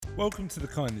Welcome to the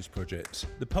Kindness Project,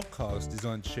 the podcast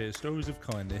designed to share stories of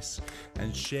kindness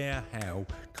and share how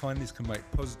kindness can make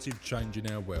positive change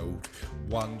in our world,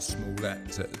 one small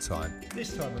act at a time.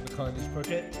 This time on the Kindness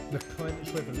Project, the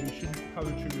Kindness Revolution,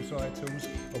 poetry recitals,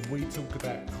 and we talk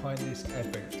about kindness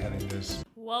advent calendars.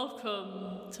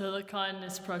 Welcome to the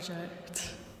Kindness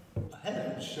Project.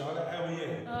 Hello Charlotte, how are you?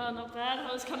 Oh, not bad.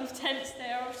 I was kind of tense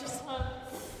there. I was just like...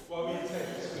 Well, we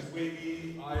tense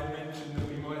because I mentioned that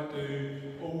we might do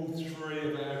all three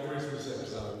of our Christmas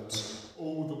episodes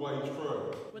all the way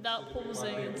through. Without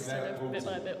pausing, instead of bit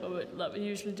by bit, like we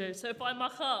usually do. So if I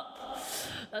muck up,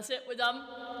 that's it, we're done.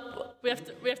 We have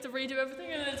to redo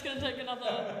everything, and it's going to take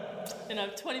another,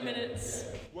 20 minutes.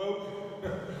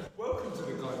 Welcome to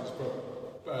the Kindness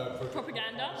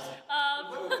Propaganda.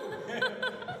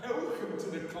 Welcome to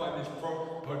the Kindness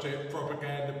Project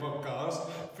Propaganda Podcast.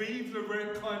 Vive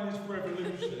the Kindness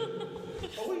Revolution.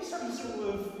 Are we some sort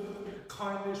of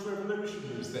kindness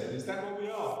revolutionaries then? Is that what we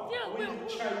are? Yeah, are we the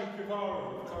Che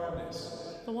Guevara of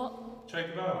kindness? The what? Che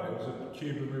Guevara was a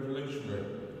Cuban revolutionary.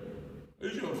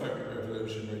 Who's your favourite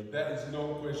revolutionary? That is not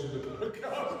a question of the podcast.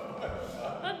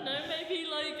 I don't know, maybe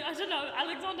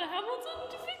Alexander Hamilton?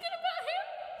 Do you thinking about him?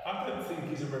 I don't think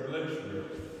he's a revolutionary.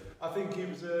 I think he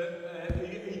was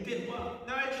he did well.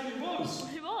 No, actually he was.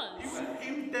 He was?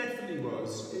 He definitely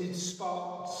was.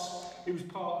 He was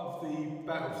part of the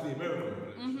battle for the American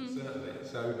Revolution, certainly.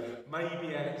 So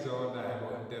maybe Alexander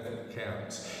Hamilton definitely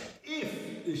counts.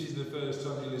 If this is the first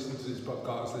time you listen to this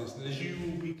podcast, listeners, you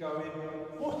will be going,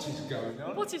 what is going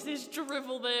on? What is this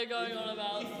drivel they're going on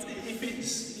about?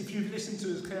 If you've listened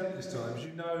to us countless times,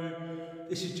 you know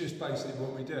this is just basically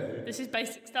what we do. This is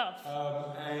basic stuff.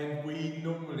 And we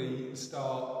normally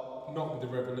start not with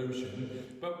the revolution,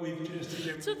 but with just...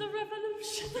 To the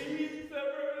revolution! Be the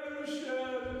revolution!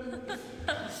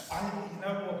 You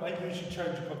know what, maybe we should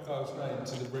change the podcast name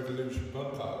to the Revolution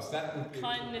Podcast. That would be... The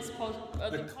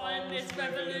Kindness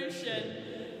Revolution.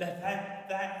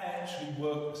 That actually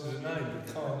works as a name,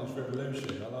 the Kindness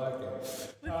Revolution. I like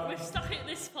it. We've stuck it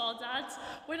this far, Dad.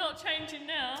 We're not changing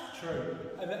now. True.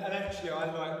 And actually, I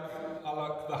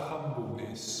like the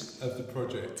humbleness of the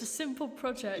project. It's a simple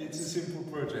project. It's a simple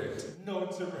project,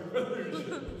 not a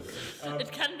revolution.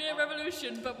 It can be a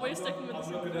revolution, but we're sticking with the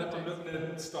simple project. I'm not going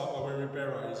to start by wearing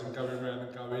berets and going around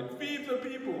and going, "Vive the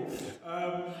people!" I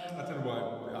don't know why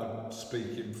I'm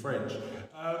speaking French.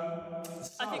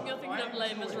 I think you're thinking of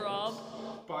Les Miserables.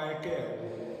 By a girl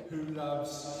who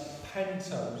loves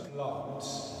pantos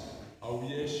loads. Oh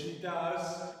yes, she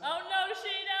does. Oh no,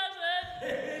 she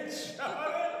doesn't. It's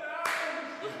Charlotte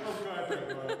does. I'm glad that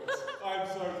works. I'm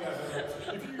so glad that works.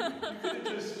 If you could have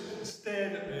just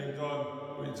stared at me and gone,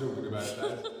 "What are you talking about,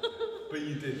 Dad?" But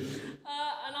you didn't.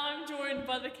 And I'm joined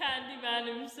by the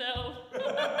Candyman himself.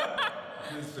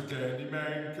 Mr.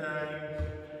 Candyman can.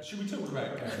 Should we talk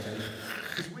about candy?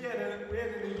 Because we had an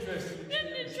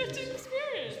interesting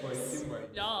experience. This week, didn't we?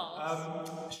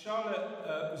 Yeah. Charlotte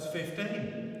was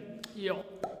 15. Yeah.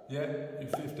 Yeah, you're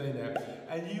 15 now.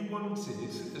 And you wanted,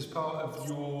 as part of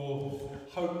your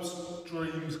hopes,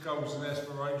 dreams, goals and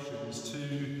aspirations,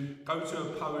 to go to a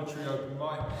poetry open mic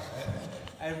night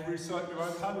and recite your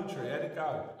own poetry. How'd it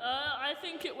go? I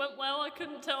think it went well. I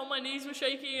couldn't tell. My knees were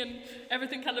shaking and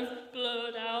everything kind of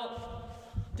blurred out.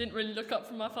 Didn't really look up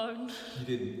from my phone. You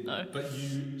didn't? No. But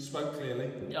you spoke clearly?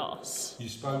 Yes. You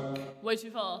spoke... way too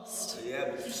fast. Yeah,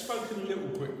 but you spoke a little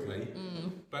quickly.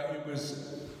 But it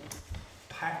was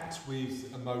packed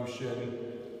with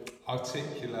emotion,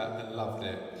 articulate, and loved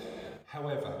it.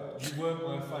 However, you weren't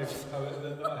my favourite poet of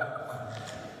the night.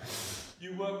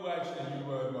 You weren't my favourite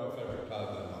poet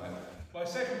of the night. My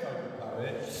second favourite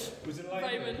poet was a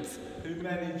lady who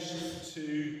managed to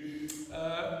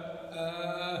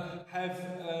have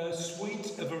a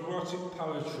suite of erotic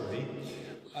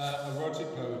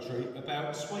poetry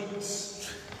about sweets.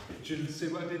 Do you see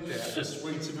what I did there? A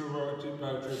suite of erotic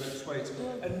poetry about sweets.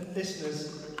 And listeners,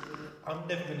 I'm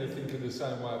never going to think of the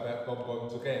same way about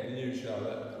bonbons again. Are you,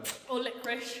 Charlotte? Or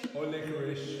licorice.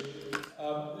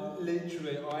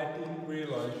 Literally, I didn't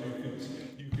realise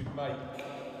you could make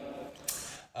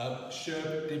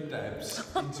sherbet dib-dabs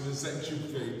into a sexual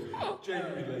thing.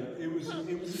 Genuinely, it was an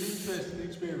interesting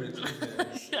experience, wasn't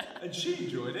it? Yeah. And she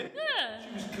enjoyed it. Yeah. She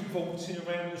was cavorting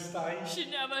around the stage. She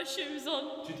didn't have her shoes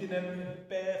on. She didn't have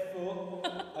barefoot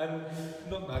and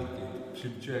not naked.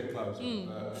 She had clothes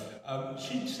on.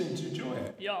 She seemed to enjoy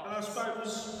it. Yeah. And I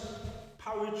suppose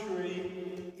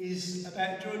poetry is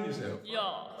about enjoying yourself.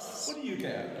 Yes. What do you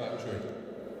get out of poetry?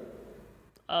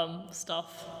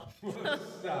 Stuff.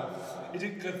 Stuff. Is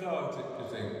it cathartic, do you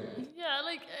think? Yeah,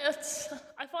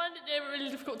 I find it really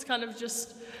difficult to kind of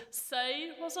just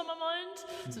say what's on my mind.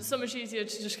 So it's so much easier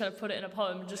to just kind of put it in a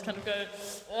poem and just kind of go,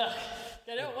 ugh,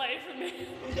 get it away from me.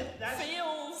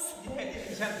 Feels. Yeah,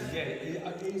 exactly. Yeah,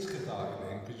 it is cathartic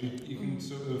then, because you can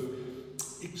sort of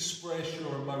express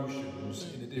your emotions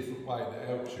in a different way that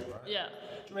helps you, right? Yeah.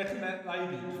 Do you reckon that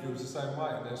lady feels the same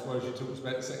way, and that's why she talks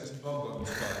about sex and bonbons?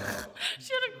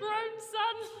 She had a grown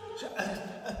son.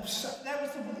 That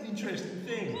was the interesting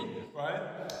thing, right?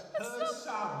 Her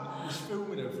son was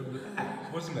filming her from the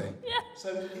back, wasn't he? Yeah.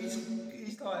 So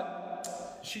he's like,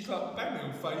 she's like, bang me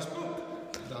on Facebook.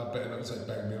 No, I better not say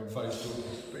bang me on Facebook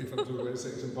if I'm talking about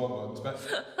sex and bonbons, but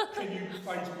can you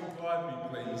Facebook Live me,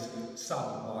 please, son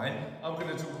of mine? I'm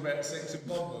going to talk about sex and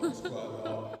bonbons quite a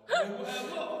lot. I mean,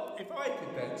 what? If I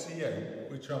did that to you,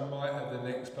 which I might have the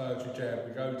next poetry jam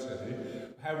we go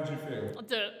to, how would you feel? I'll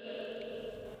do it.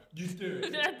 You do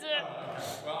it? Yeah, I'd do it.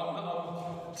 Oh, okay.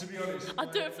 Well, to be honest...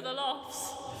 I'd do it for the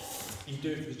laughs. You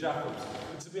do it for the jackals.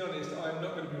 But to be honest, I'm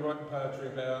not going to be writing poetry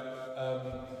about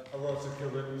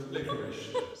erotica and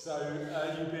licorice. So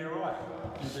you'll be alright.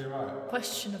 You'll be alright.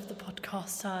 Question of the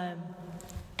podcast time.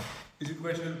 Is it a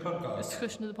question of the podcast? It's a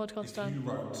question of the podcast time. If you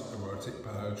wrote erotic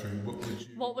poetry,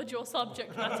 what would your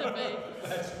subject matter be?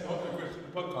 That's not the question of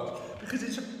the podcast. Because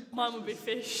it's Mine would be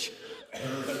fish.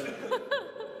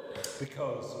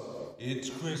 Because it's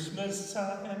Christmas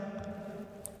time.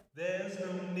 There's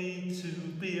no need to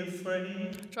be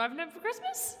afraid. Driving home for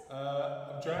Christmas?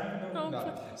 I'm driving home.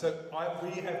 No. So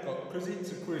we have got, because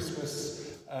it's a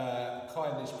Christmas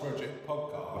Kindness Project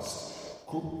podcast,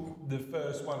 the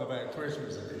first one about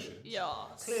Christmas edition.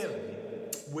 Yes. Clearly,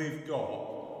 we've got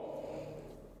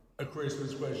a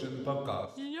Christmas question in the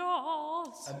podcast.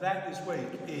 Yes. And that this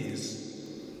week is,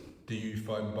 do you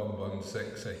find bonbons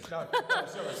sexy? No,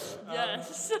 sorry.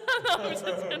 Yes. How do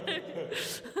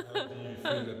you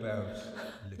feel about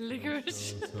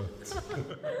licorice?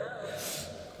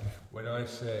 When I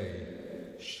say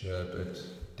sherbet,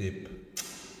 dip,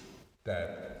 dab,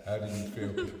 how do you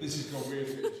feel? This has got weird.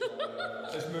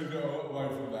 Let's move it away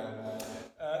from that.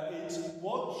 It's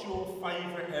what's your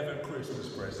favourite ever Christmas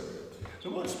present? So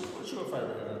what's your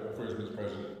favourite ever Christmas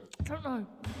present? I don't know.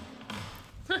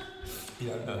 You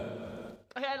don't know?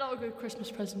 I get a lot of good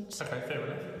Christmas presents. Okay, fair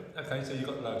enough. Okay, so you've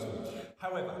got loads of them.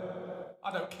 However,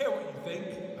 I don't care what you think,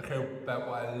 I care about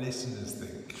what our listeners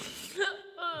think.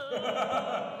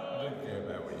 I don't care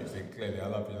about what you think, clearly, I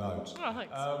love you loads. Oh,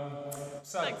 thanks.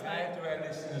 Thanks, how do our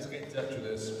listeners get in touch with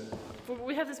us? Well,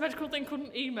 we have this magical thing called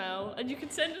an email, and you can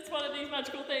send us one of these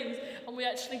magical things, and we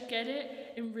actually get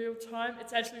it in real time.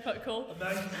 It's actually quite cool.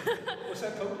 Amazing. What's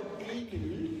that called?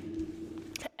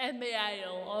 Email.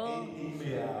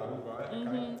 Email, right,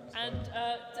 okay. And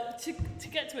to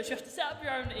get to us, you have to set up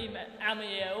your own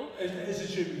email. Let's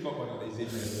assume you've got one of these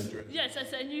email addresses. Yes,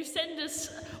 and you send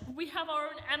us, we have our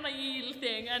own email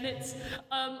thing, and it's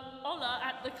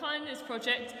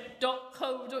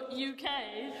ola@thekindnessproject.co.uk.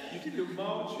 You did your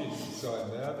marching sign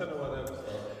there, I don't know what that was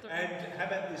for. And how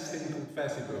about this thing called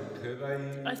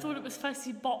Facebook? I thought it was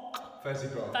Facebook.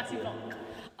 Facebook. Facebook.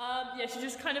 Yes, you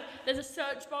just kind of, there's a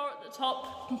search bar at the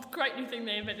top. Great new thing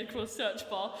they invented called a search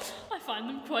bar. I find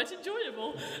them quite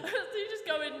enjoyable. So you just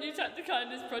go in and you type the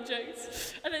Kindness Project.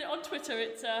 And then on Twitter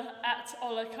it's at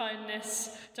Ola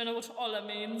Kindness. Don't know what Ola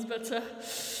means, but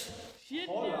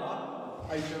Hola,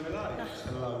 H-O-L-A.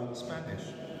 Hello in Spanish.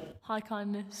 Hi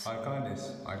kindness. Hi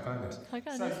kindness. Hi kindness. Hi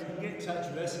kindness. So if you can get in touch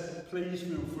with us, please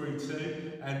feel free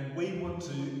to. And we want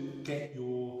to get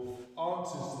your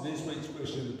answers to this week's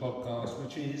question of the podcast,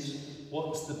 which is,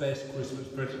 what's the best Christmas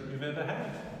present you've ever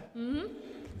had?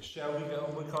 Shall we get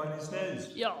on with kindness news?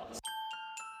 Yeah.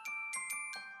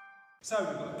 So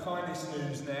we've got kindness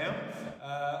news now.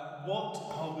 What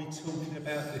are we talking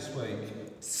about this week?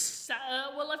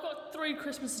 Well, I've got 3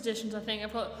 Christmas editions, I think.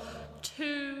 I've got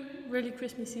 2 really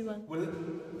Christmassy ones. Well,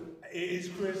 it is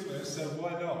Christmas, so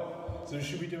why not? So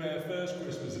should we do our first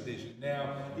Christmas edition?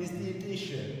 Now, is the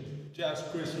edition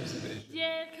just Christmas edition?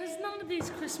 Yeah, because none of these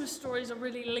Christmas stories are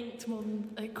really linked more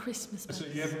than a Christmas. So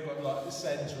you haven't got like the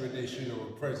Santa edition or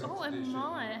a present edition? I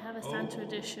might have a Santa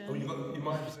edition. Oh, you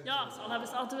might have a Santa Yes,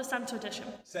 I'll do a Santa edition.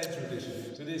 Santa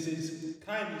edition. So this is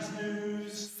Kindness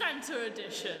News. Santa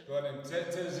edition. Go on then,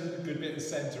 tell us a good bit of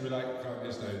Santa related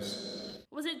Kindness News.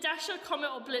 Was it Dasher, Comet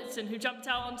or Blitzen who jumped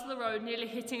out onto the road nearly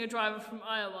hitting a driver from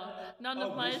Iowa? None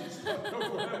of my dear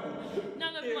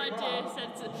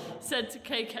said to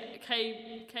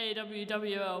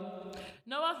KWWL.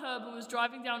 Noah Herbert was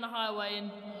driving down the highway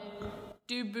in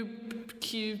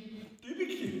Dubuque.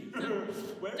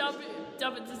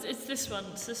 It's this one.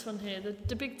 It's this one here.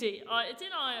 The big D. It's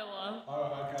in Iowa.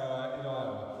 Oh, okay, in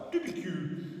Iowa.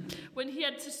 Dubuque. when he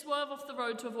had to swerve off the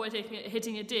road to avoid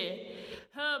hitting a deer.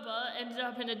 Herbert ended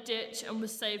up in a ditch and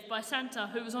was saved by Santa,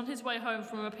 who was on his way home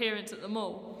from an appearance at the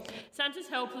mall. Santa's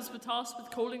helpers were tasked with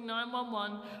calling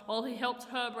 911 while he helped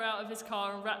Herbert out of his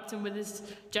car and wrapped him with his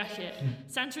jacket.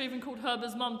 Santa even called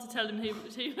Herbert's mum to tell him he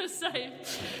was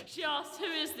safe. She asked,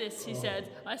 "Who is this?" he said.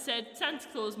 I said, "Santa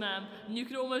Claus, ma'am," and you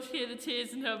could almost hear the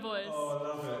tears in her voice. Oh, I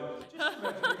love it. Just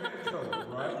imagine you get a call,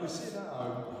 right? You sit at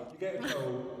home, you get a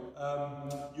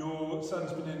call, your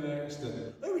son's been in an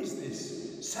accident. Who is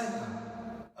this? Santa.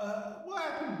 What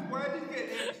happened? Why did he get in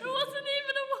an accident? It wasn't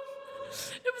even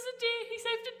it was a deer. He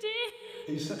saved a deer.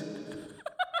 He said...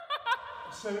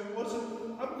 So it wasn't...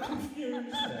 I'm confused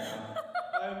now.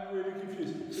 I'm really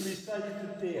confused. So he saved the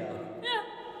deer? Yeah.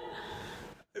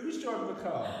 Who was driving the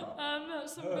car?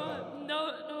 Some guy.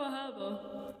 Noah Herbert.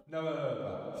 Noah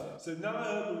Herbert. So Noah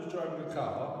Herbert was driving the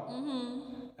car.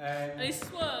 And he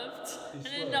swerved and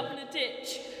ended up in a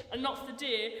ditch and knocked the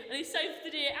deer, and he saved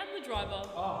the deer and the driver.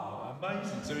 Oh,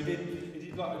 amazing. So he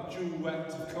did like a dual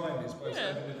act of kindness by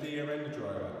saving the deer and the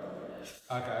driver.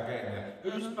 Okay, I get it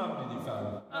now. Whose mum did you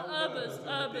phone? Herbert's.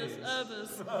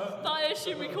 But I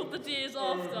assume we called the deers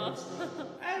after.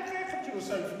 How come you were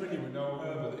so familiar with Noah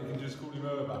Herbert that you can just call him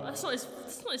Herbert? That's not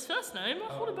his first name. I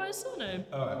thought about his surname.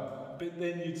 Alright, but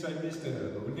then you'd say Mr.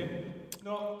 Herbert, wouldn't you?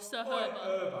 Not Sir Herbert.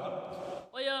 Herbert.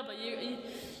 Oi, Herbert, you got it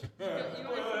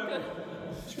good.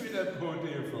 What did that poor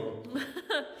deer for?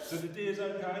 So the deer's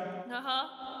okay?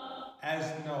 As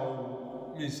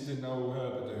Mr. Noel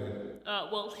Herbert doing?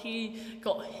 Well,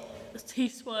 he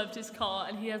swerved his car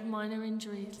and he had minor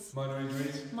injuries. Minor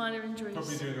injuries? Minor injuries.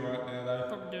 Probably doing all right now, though.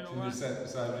 Probably doing all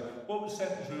right. What was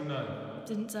Santa's real name?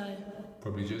 Didn't say.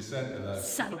 Probably just Santa, though.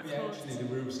 Santa Probably Claus. actually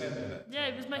the real Santa.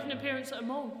 Yeah, he was making an appearance at a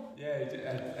mall. Yeah, he did,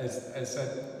 as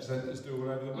Santa's do all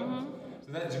over the world.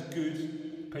 So that's a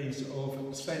good piece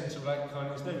of Santa-related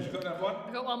kindness news. You got that one?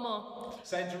 I got one more.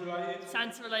 Santa-related?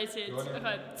 Santa-related.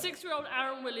 Okay. 6-year-old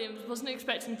Aaron Williams wasn't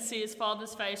expecting to see his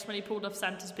father's face when he pulled off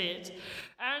Santa's beard.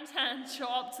 Aaron's hand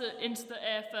shot up into the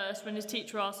air first when his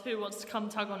teacher asked who wants to come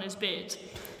tug on his beard.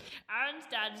 Aaron's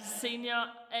dad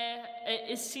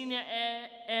is Senior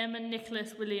Airman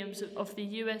Nicholas Williams of the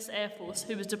US Air Force,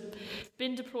 who has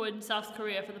been deployed in South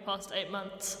Korea for the past 8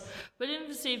 months. Williams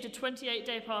received a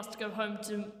 28-day pass to go home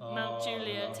to Mount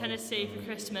Juliet, Tennessee for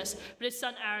Christmas, but his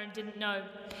son Aaron didn't know.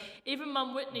 Even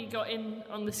Mum Whitney got in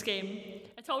on the scheme.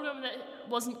 I told him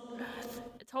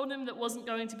that wasn't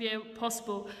going to be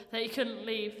possible, that he couldn't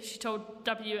leave, she told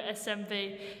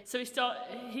WSMV. So he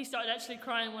started actually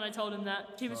crying when I told him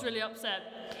that. He was really upset.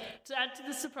 To add to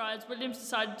the surprise, Williams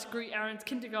decided to greet Aaron's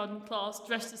kindergarten class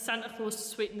dressed as Santa Claus to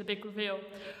sweeten the big reveal.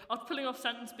 After pulling off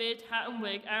Santa's beard, hat and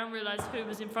wig, Aaron realised who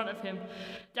was in front of him.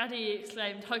 "Daddy," he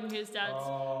exclaimed, hugging his dad.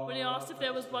 When he asked if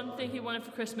there was one thing he wanted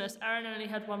for Christmas, Aaron only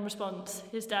had one response.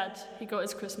 His dad. He got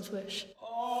his Christmas wish.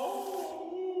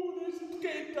 Oh, this is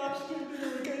getting dusty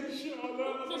here again,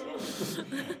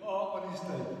 Charlotte. Oh,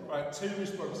 honestly. Right, 2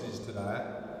 responses to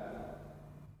that.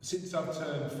 Since I've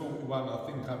turned 41, I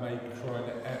think I may be crying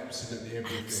at absolutely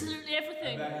everything. Absolutely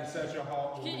everything. And that is such a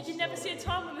heartwarming You can never see a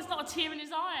time when there's not a tear in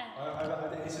his eye.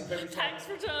 It's a very... Tax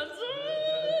returns.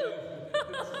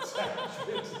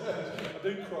 I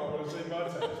do cry when I see my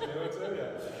tax bill, I tell you.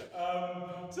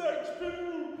 Tax bill!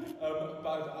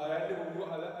 But I had a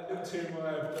little tear in my eye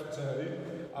of Doctor Who.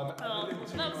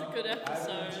 That was a good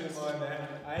episode.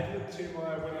 I had a little tear in my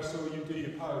eye when I saw you do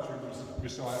your poetry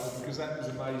recital, because that was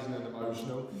amazing and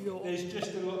emotional. There's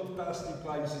just a lot of dusty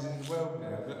places in the world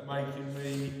now that are making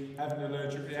me have an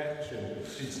allergic reaction.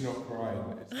 It's not crying.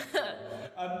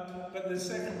 But the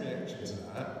second reaction to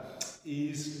that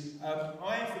is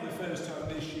I, for the first time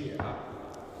this year,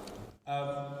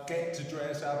 get to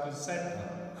dress up as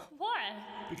Santa. Why?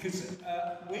 Because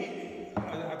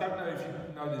I don't know if you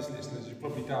know this, listeners, you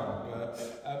probably don't,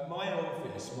 but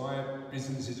my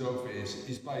business's office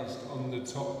is based on the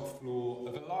top floor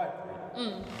of a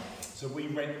library. So we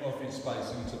rent office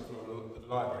space on the top floor of the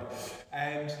library.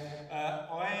 And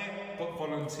I got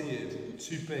volunteered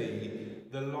to be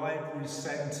the library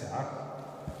Santa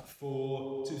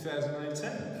for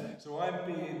 2018. So I'm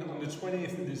being, on the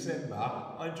 20th of December,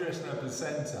 I'm dressing up as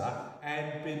Santa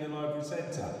and being the library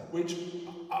Santa, which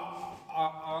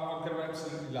I'm going to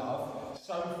absolutely love.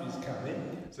 Sophie's coming,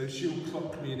 so she'll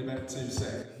clock me in about 2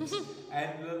 seconds.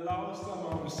 And the last time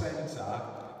I was Santa,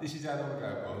 this is how long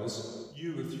ago it was,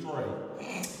 you were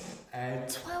 3. And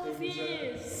 12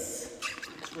 years.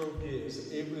 12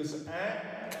 years. It was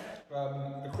at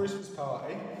a Christmas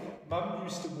party. Mum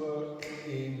used to work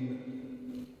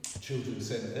in children's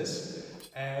centres,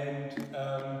 And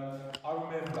I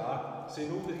remember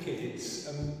seeing all the kids,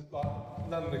 and like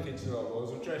none of the kids who I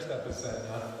was, were dressed up as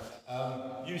Santa.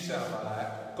 You sat like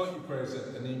that, got your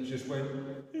present, and he just went,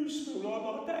 "You smell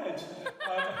like my dad."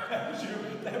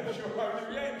 That was your only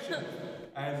reaction.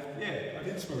 And yeah, I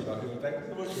did smell like your dad,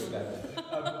 because I was your dad.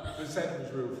 But Santa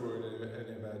was real for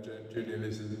any of our junior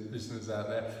listeners out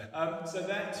there. So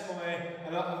that's my,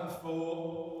 and I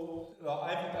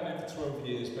haven't done it for 12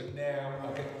 years, but now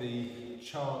I get the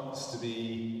chance to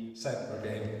be Santa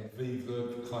again. Vive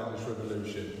the kindness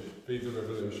revolution. Vive the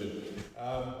revolution.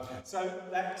 So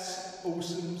that's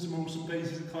awesome, some awesome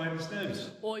pieces of kindness news.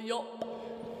 Or yup.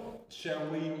 Shall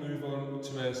we move on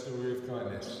to our story of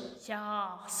kindness?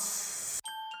 Yes.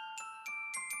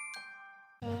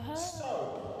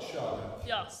 So, Charlotte.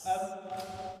 Yes. I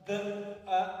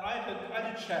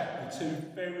had a chat with two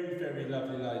very, very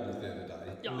lovely ladies the other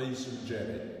day, Yeah. Lisa and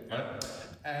Jenny, right?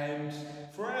 And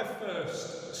for our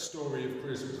first story of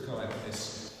Christmas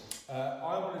kindness,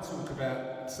 I want to talk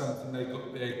about something they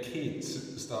got their kids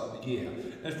at the start of the year.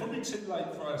 And it's probably too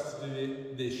late for us to do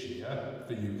it this year,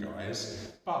 for you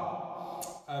guys, but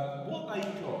what they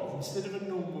got, instead of a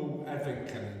normal advent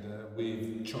calendar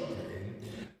with chocolate in,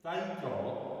 they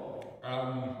got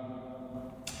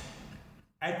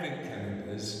advent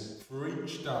calendars for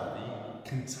each day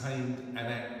contained an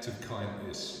act of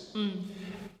kindness.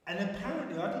 And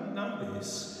apparently, I didn't know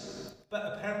this, but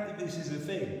apparently this is a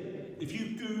thing. If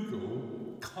you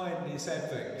Google kindness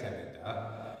advent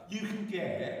calendar, you can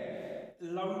get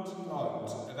loads and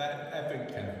loads of advent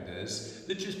calendars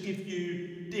that just give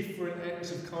you different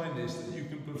acts of kindness that you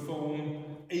can perform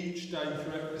each day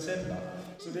throughout December.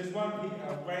 So there's one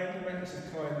here, random acts of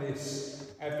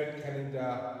kindness advent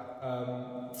calendar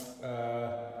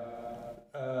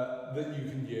that you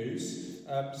can use.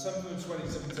 Some of them are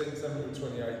 2017, some of them are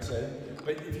 2018.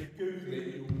 But if you Google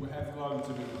it, you'll have loads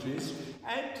of images.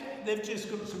 And they've just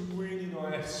got some really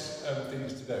nice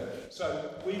things to do.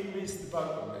 So we've missed the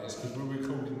boat on this because we're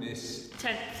recording this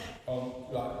 10th.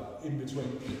 In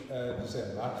between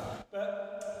December.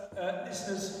 But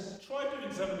listeners, try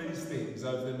doing some of these things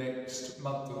over the next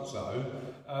month or so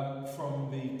from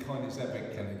the Kindness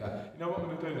Advent Calendar. You know what I'm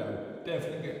going to do though?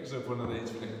 Definitely get yourself one of these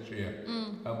for next year.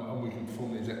 And we can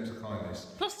perform these acts of kindness.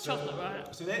 Plus chocolate,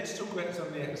 right? So let's talk about some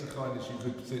of the acts of kindness you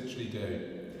could potentially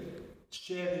do.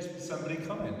 Share this with somebody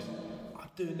kind. I'm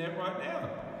doing that right now.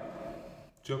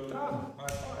 Job done.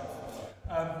 High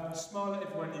five. Smile at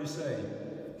everyone you see.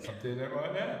 I'm doing that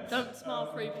right now. Don't smile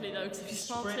creepily though, because if you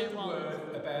smile Spread too the much.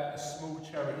 word about a small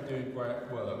charity doing great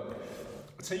work.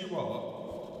 I'll tell you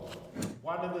what,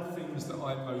 one of the things that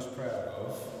I'm most proud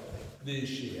of this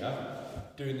year,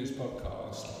 doing this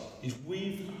podcast, is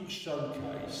we've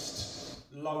showcased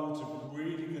loads of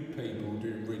really good people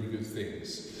doing really good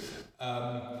things.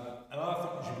 And I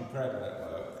think we should be proud of that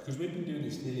work, because we've been doing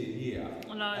this nearly a year.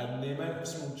 I know. And the amount of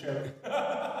small charity...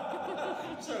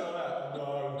 So like that, no,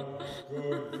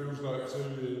 God, it feels like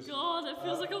 2 years. God, it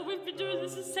feels like we've been doing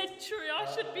this a century. I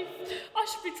should be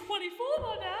 24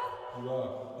 by now. You are.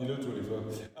 You look 24.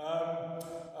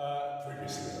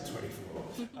 Previously, I'm 24.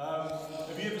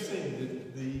 Have you ever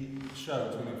seen the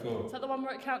show 24? Is that the one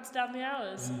where it counts down the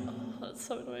hours? Oh, that's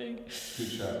so annoying.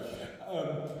 Good show.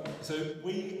 So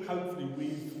hopefully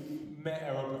we've met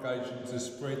our obligation to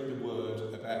spread the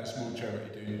word about a small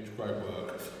charity doing great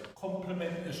work.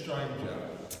 Compliment a stranger.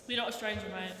 You're not a stranger,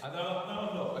 mate. I know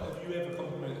I'm not, but have you ever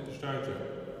complimented a stranger?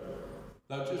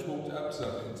 Like just walked up to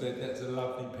something and said, "That's a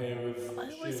lovely pair of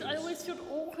shoes." I always feel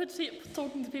awkward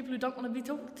talking to people who don't want to be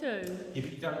talked to. Yeah,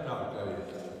 but you don't know, do you?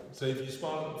 So if you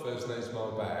smile at them first and they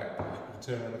smile back,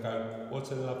 you turn around and go,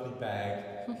 "What a lovely bag."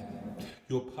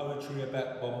 Your poetry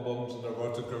about bonbons and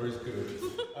erotica is good.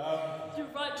 You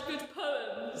write good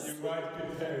poems. You write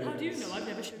good poems. How do you know? I've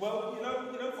never shown. Well, you know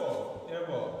what?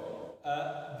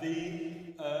 The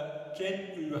gent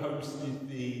who hosted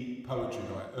the poetry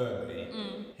night, Ernie,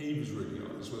 he was really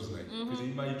nice, wasn't he? Because he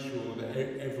made sure that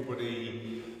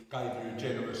everybody gave you a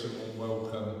generous and warm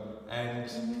welcome and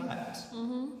clapped.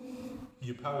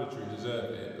 Your poetry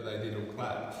deserved it, but they did all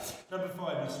clap. Number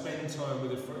 5 is spend time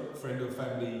with a friend or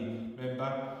family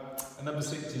member. And number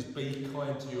 6 is be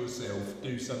kind to yourself.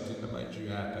 Do something that makes you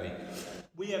happy.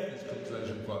 We have this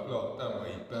conversation quite a lot, don't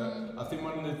we? But I think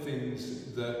one of the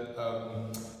things that I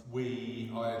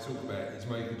talk about is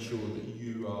making sure that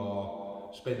you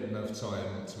are spending enough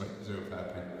time to make yourself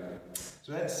happy.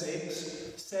 So that's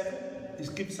 6. 7 is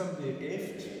give somebody a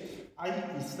gift. 8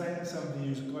 is thank somebody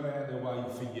who's gone out of their way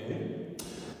for you.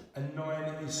 And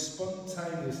 9 is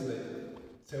spontaneously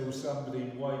tell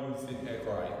somebody why you think they're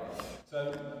great.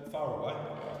 So, far away.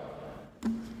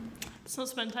 It's not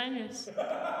spontaneous.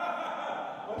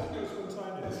 You're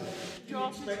spontaneous. You You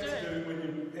asked me to expect do to it. do it when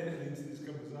you entered into this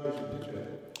conversation, did you?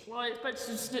 Well,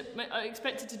 I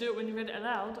expected to do it when you read it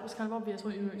aloud. It was kind of obvious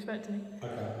what you were expecting.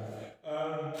 Okay.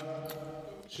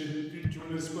 Do you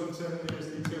want to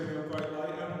spontaneously tell me about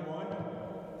later and why?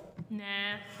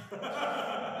 Nah.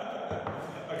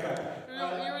 Okay.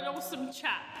 You're an awesome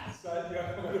chap. So,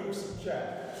 yeah, I'm an awesome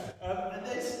chat. And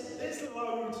there's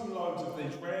loads and loads of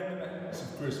these random acts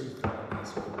of Christmas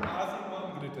calendars. I think what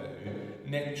I'm going to do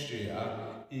next year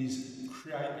is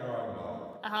create our own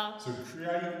one. So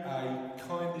create a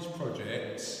kindness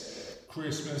project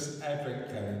Christmas advent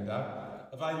calendar,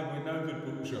 available in no good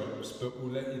bookshops, but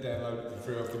we'll let you download it for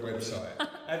free off the website.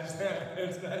 How does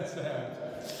that sound?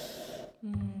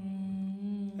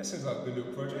 That sounds like a good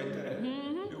little project, doesn't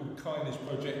it? Little kindness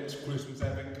project Christmas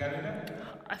advent calendar.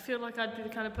 I feel like I'd be the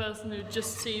kind of person who'd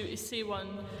just see one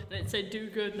and it'd say do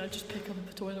good and I'd just pick up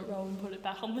a toilet roll and put it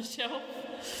back on the shelf.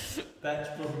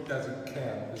 That probably doesn't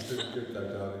count as doing good though,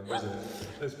 darling, does it?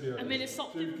 Let's be honest. I mean, it's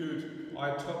not... Do good.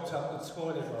 I topped up the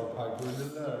toilet roll paper in the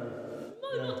low.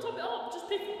 No, not top it up, just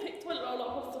pick toilet roll up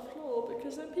off the floor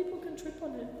because then people can trip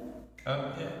on it. Yeah,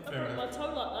 I fair put my enough.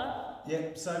 toe like that. Yeah,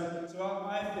 so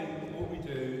I think what we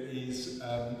do is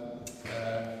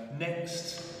next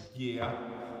year,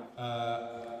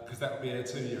 because that will be our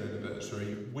 2-year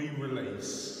anniversary, we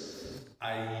release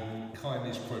a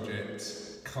kindness project,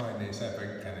 kindness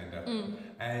advent calendar,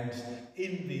 and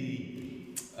in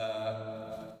the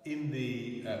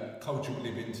culture we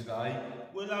live in today,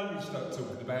 we'll only start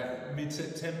talking about it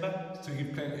mid-September to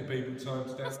give plenty of people time to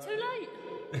download. That's too late.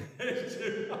 It's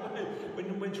too late.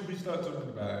 When should we start talking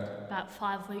about it? About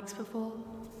 5 weeks before.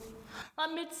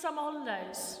 Like midsummer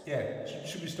holidays. Yeah,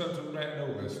 should we start talking about it in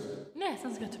August? Yeah,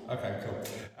 sounds good. Okay, cool.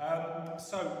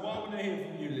 So what I want to hear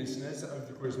from you listeners over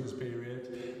the Christmas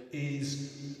period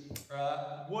is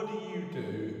what do you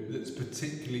do that's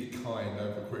particularly kind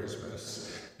over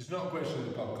Christmas? It's not a question of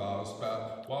the podcast,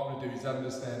 but what I want to do is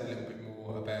understand a little bit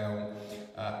more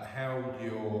about how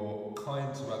you're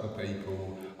kind to other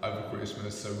people over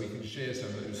Christmas so we can share some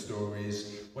of those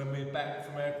stories when we're back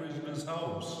from our Christmas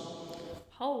holes.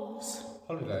 Holes?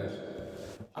 Holidays.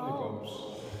 Honeycombs.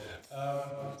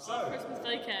 Christmas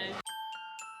vacay.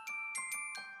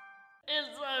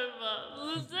 It's over.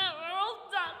 That's it, we're all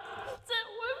done. That's it,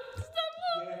 we're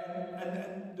done. Yeah,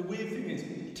 and the weird thing is,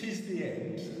 'tis the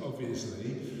end,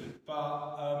 obviously,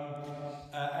 but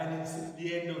and it's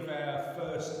the end of our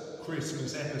first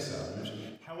Christmas episode.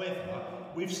 However,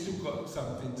 we've still got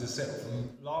something to settle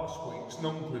from last week's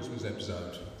non-Christmas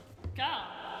episode. Gar.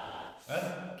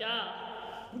 Huh? Gar.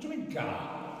 What do you mean,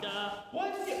 gar? Gar.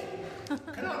 Why did you...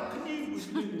 Can you...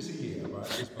 We've been doing this a year, right,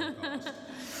 this podcast.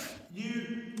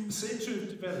 You seem to have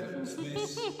developed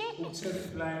this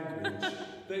alternative language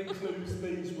that includes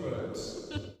these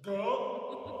words. Gar?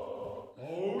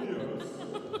 Oh, yes.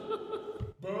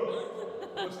 Bird?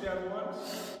 What's the other one?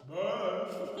 Bird.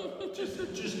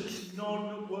 Just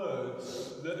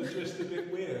non-words that are just a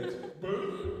bit weird. Bird?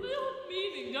 They all have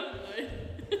meaning, don't they?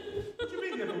 What do you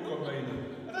mean they've all got meaning?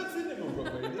 I don't think they've all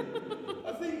got meaning. I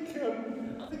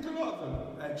think a lot of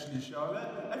them, actually,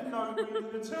 Charlotte, have no meaning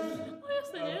at all. Oh, yes,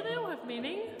 they do. They all have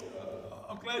meaning.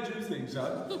 I'm glad you think so.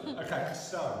 Okay,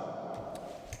 so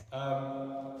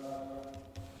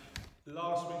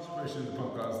last week's question of the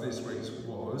podcast, this week's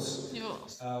was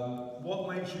Yours. what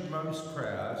makes you most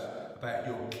proud about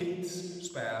your kids,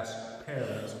 spouse,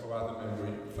 parents, or other member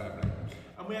of your family?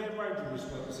 And we had a range of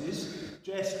responses.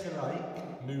 Jessica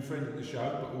Lake, new friend of the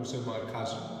show, but also my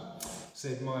cousin,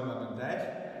 said my mum and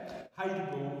dad. Hayley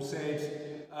Ball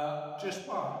said, just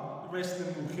one, the rest of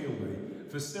them will kill me.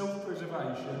 For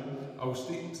self-preservation, I'll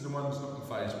stick to the ones not on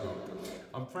Facebook.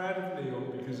 I'm proud of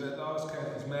Leon because at last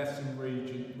count his maths and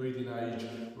reading age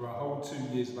were a whole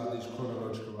 2 years above his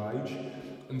chronological age.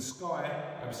 And Sky,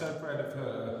 I'm so proud of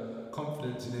her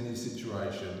confidence in any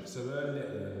situation. So her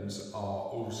little ones are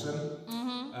awesome.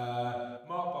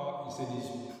 Mark Bartley said he's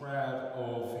proud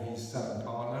of his son and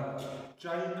partner.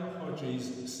 Jane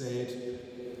Hodges said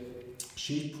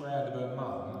she's proud of her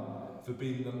mum for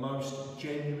being the most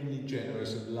genuinely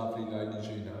generous and lovely lady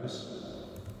she knows.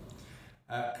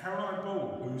 Caroline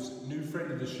Ball, who's a new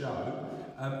friend of the show,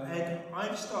 and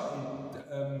I've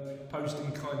started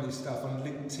posting kindness stuff on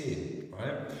LinkedIn,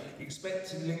 right?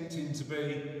 Expecting LinkedIn to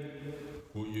be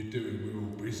what you're doing, we're all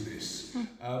business.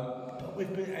 But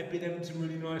we've been having some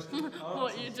really nice answers.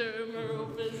 What you doing, we're all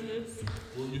business.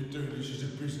 What you're doing is just a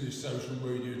business social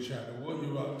media channel. What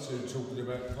you're up to talking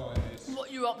about kindness.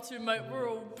 What you up to, mate? We're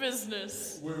all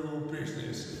business. We're all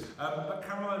business. But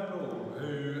Caroline Ball,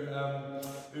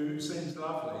 who seems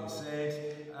lovely,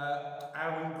 said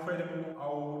our incredible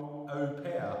old au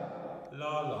pair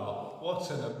Lala. What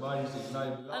an amazing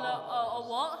name, And Lala. a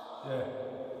what?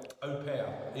 Yeah, au pair.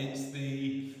 It's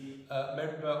the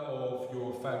member of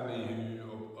your family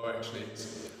who, or actually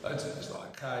it's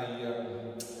like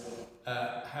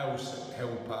a house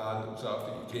helper, looks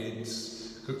after your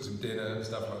kids, cooks them dinner and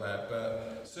stuff like that.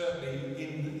 But certainly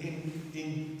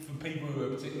in for people who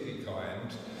are particularly kind,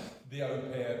 the au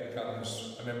pair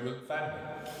becomes a member of the family.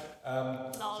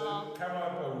 So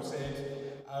Caroline Ball said,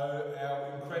 our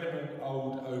incredible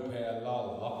old au pair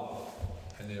Lala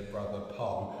and their brother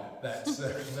Poe, that's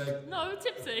No,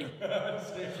 Tipsy.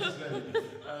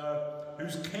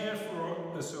 whose care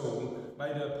for us all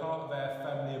made her part of our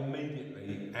family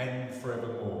immediately and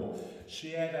forevermore.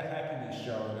 She had a happiness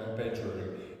jar in her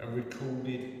bedroom and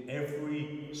recorded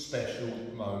every special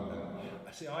moment.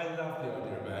 See, I love the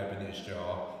idea of a happiness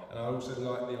jar, and I also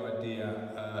like the idea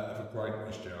of a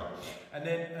greatness jar. And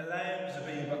then Alam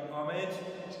Zabiba Ahmed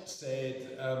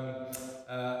said,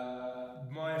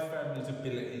 my family's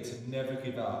ability to never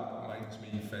give up makes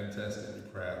me fantastically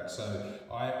proud. So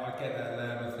I get that,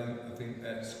 Alam. I think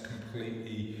that's a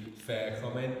completely fair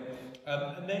comment.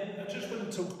 And then I just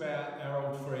want to talk about our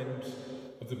old friend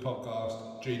of the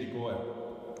podcast, Jeannie Boyle.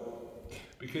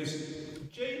 Because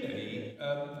Jeannie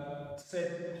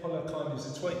said Holler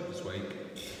Kindness a tweet this week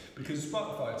because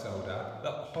Spotify told her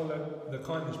that Holler the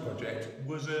Kindness Project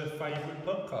was her favourite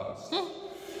podcast.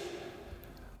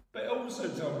 But it also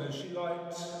told her she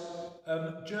liked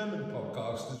German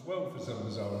podcasts as well for some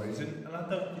bizarre reason, and I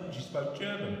don't think she spoke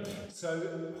German.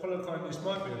 So Holler Kindness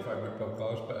might be her favourite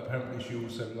podcast, but apparently she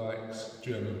also likes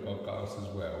German podcasts as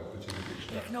well, which is a bit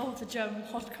strange. Ignore the German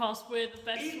podcast, we're the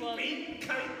best one.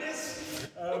 Kindness!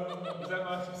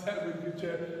 Is that really good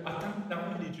German? I don't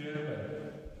know any German.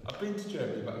 I've been to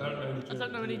Germany, but I don't know any German. I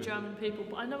don't know any German people,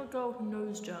 but I know a girl who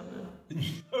knows German.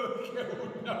 You know a girl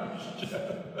who knows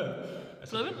German? That's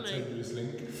Fluently. a continuous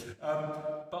link.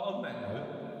 But on that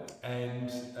note, and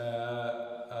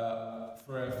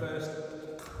for our first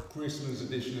Christmas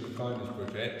edition of the Kindness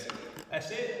Project, that's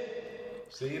it.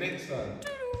 See you next time.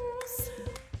 Toodles!